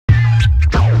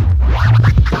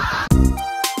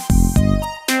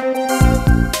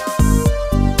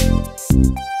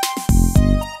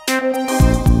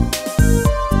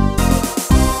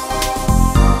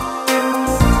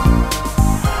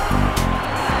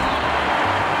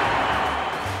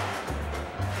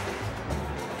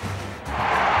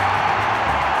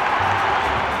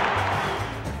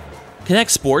Kinect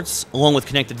Sports, along with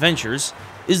Kinect Adventures,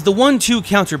 is the 1-2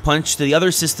 counterpunch to the other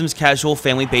system's casual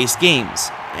family-based games,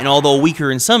 and although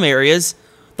weaker in some areas,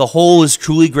 the whole is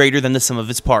truly greater than the sum of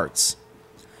its parts.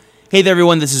 Hey there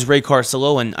everyone, this is Ray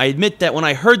Carcillo, and I admit that when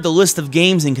I heard the list of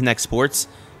games in Kinect Sports,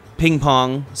 ping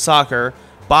pong, soccer,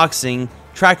 boxing,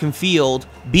 track and field,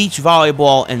 beach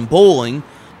volleyball, and bowling,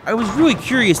 I was really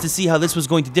curious to see how this was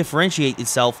going to differentiate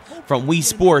itself from Wii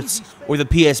Sports or the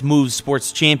PS Move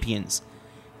Sports Champions.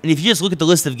 And if you just look at the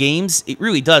list of games, it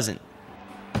really doesn't.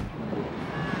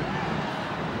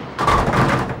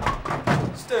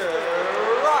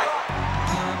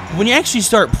 When you actually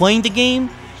start playing the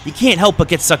game, you can't help but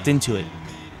get sucked into it.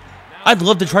 I'd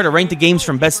love to try to rank the games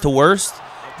from best to worst,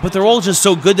 but they're all just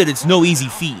so good that it's no easy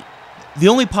feat. The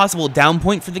only possible down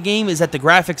point for the game is that the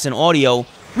graphics and audio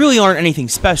really aren't anything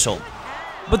special,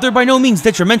 but they're by no means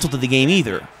detrimental to the game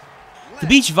either. The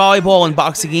beach volleyball and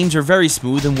boxing games are very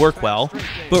smooth and work well,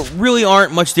 but really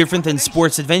aren't much different than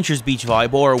Sports Adventures beach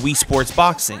volleyball or Wii Sports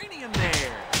boxing.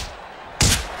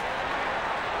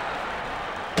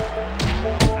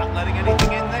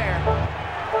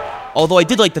 Although I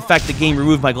did like the fact the game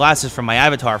removed my glasses from my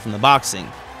avatar from the boxing.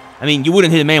 I mean, you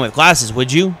wouldn't hit a man with glasses,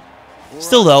 would you?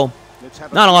 Still though,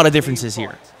 not a lot of differences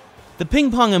here. The ping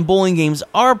pong and bowling games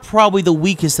are probably the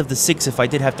weakest of the 6 if I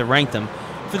did have to rank them,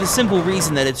 for the simple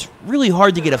reason that it's really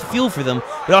hard to get a feel for them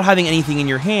without having anything in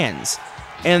your hands.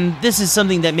 And this is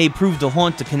something that may prove to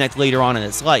haunt the Kinect later on in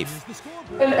its life.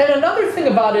 And another thing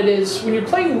about it is, when you're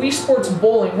playing Wii Sports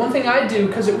bowling, one thing I do,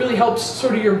 because it really helps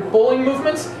sort of your bowling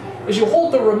movements, is you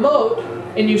hold the remote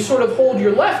and you sort of hold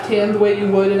your left hand the way you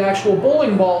would an actual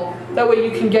bowling ball. That way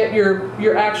you can get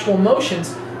your actual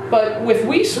motions. But with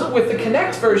the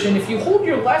Kinect version, if you hold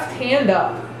your left hand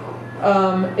up,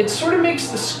 it sort of makes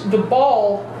the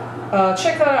ball,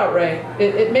 check that out, Ray.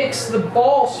 It makes the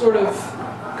ball sort of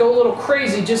go a little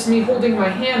crazy, just me holding my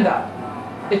hand up.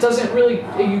 It doesn't really,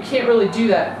 you can't really do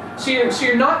that. So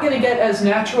you're not going to get as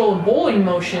natural a bowling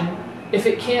motion if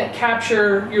it can't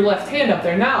capture your left hand up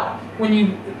there. Now, when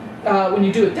you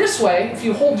do it this way, if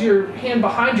you hold your hand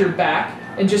behind your back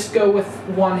and just go with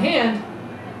one hand,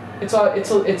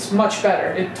 it's much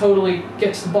better. It totally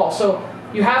gets the ball. So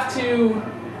you have to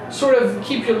sort of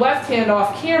keep your left hand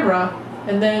off camera,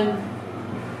 and then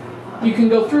you can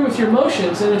go through with your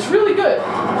motions, and it's really good.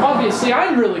 Obviously,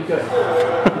 I'm really good.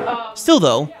 Still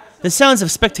though, the sounds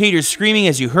of spectators screaming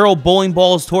as you hurl bowling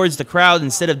balls towards the crowd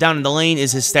instead of down in the lane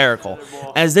is hysterical,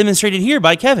 as demonstrated here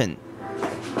by Kevin.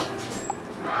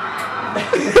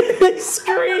 They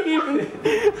scream!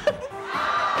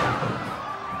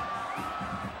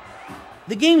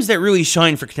 The games that really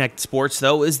shine for Kinect Sports,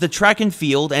 though, is the track and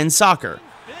field and soccer.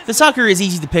 The soccer is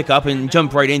easy to pick up and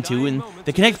jump right into, and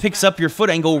the Kinect picks up your foot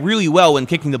angle really well when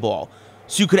kicking the ball,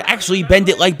 so you could actually bend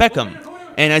it like Beckham.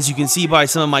 And as you can see by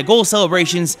some of my goal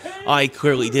celebrations, I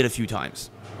clearly did a few times.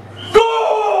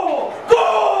 Goal!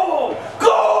 Goal!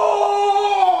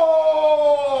 Goal!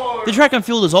 The track and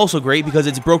field is also great because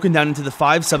it's broken down into the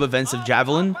 5 sub-events of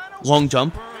javelin, long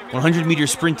jump, 100-meter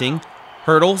sprinting,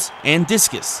 hurdles, and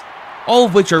discus, all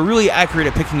of which are really accurate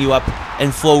at picking you up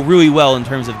and flow really well in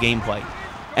terms of gameplay,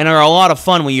 and are a lot of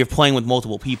fun when you're playing with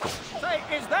multiple people. Say,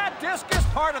 is that discus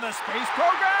part of the space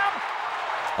program?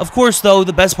 Of course, though,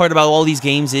 the best part about all these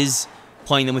games is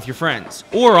playing them with your friends,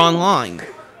 or online.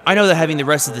 I know that having the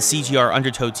rest of the CGR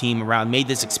Undertow team around made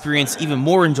this experience even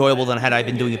more enjoyable than had I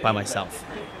been doing it by myself.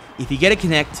 If you get a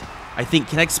Kinect, I think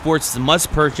Kinect Sports is a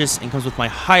must-purchase and comes with my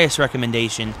highest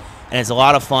recommendation, and it's a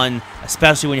lot of fun,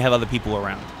 especially when you have other people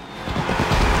around.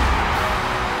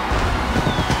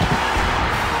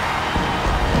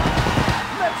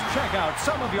 Let's check out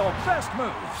some of your best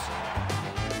moves.